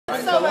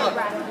So look,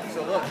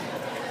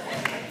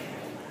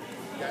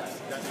 that's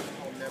what's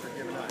called never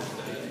giving up.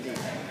 Indeed.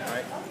 All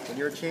right. When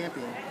you're a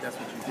champion, that's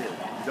what you do.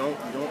 You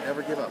don't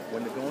ever give up.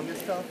 When the going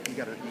gets tough, you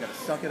gotta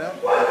suck it up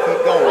and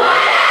keep going. Right?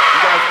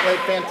 You guys played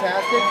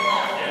fantastic.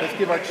 Let's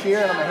give our cheer,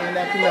 and I'm gonna hand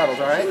out your medals.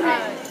 All right.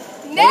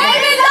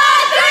 Mavens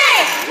on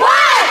 3! 1,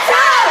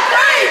 2,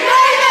 3,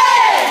 Mavens!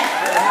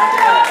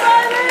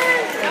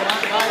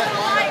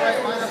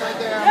 Line up right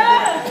there.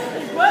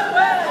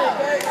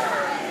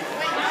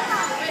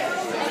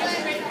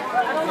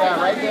 Yeah,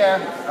 right there.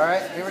 All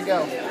right, here we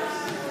go.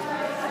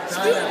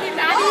 Excuse me,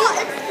 Maddie. Oh,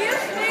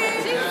 excuse me.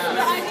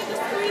 Yeah. I need to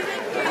squeeze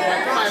in here.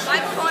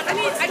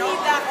 I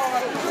need that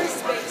free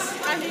space.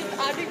 I need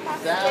my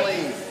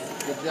Sally,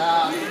 good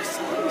job.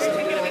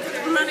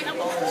 I'm running up.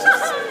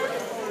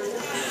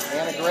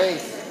 Anna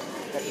Grace,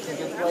 got some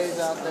good plays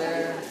out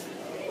there.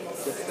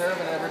 Good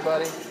serving,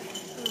 everybody.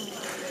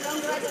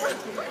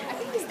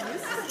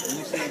 And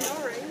you see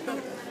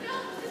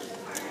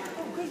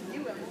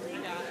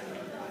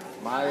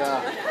Maya.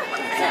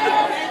 Good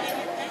job.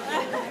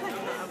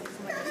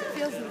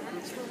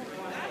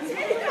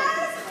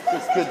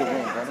 It's good to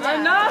win, doesn't it? I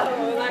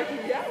know, like,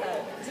 yeah.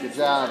 Good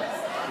job.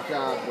 Good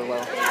job,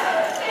 Willow.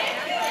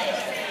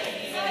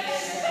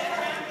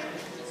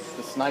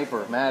 The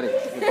sniper, Maddie.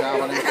 Good job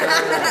on the serve. I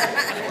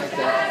like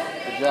that.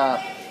 Good job.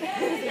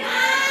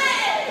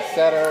 The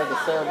setter, the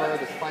server,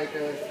 the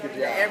spiker. Good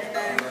job.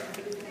 Everything.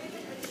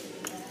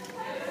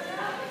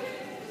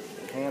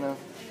 Hannah.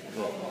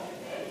 Good.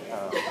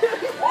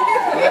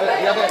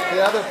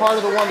 The other part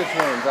of the Wonder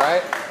Twins, all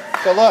right?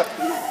 So look,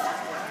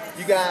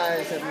 you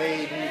guys have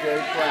made me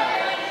very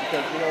proud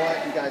because you know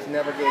what? You guys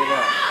never gave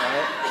up, all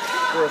right?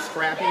 We're a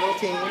scrappy little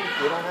team.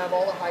 We don't have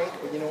all the height,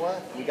 but you know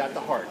what? We got the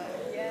heart.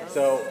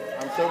 So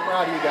I'm so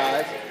proud of you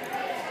guys,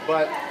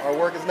 but our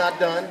work is not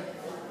done.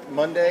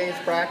 Monday is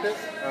practice,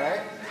 all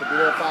right? So be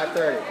there at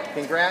 5:30.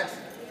 Congrats.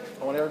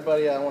 I want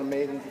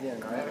Mavens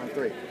again, all right? On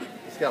 3.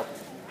 Let's go.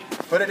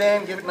 Put it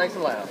in, give it nice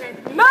and loud.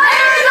 Mavens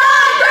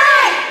on 3!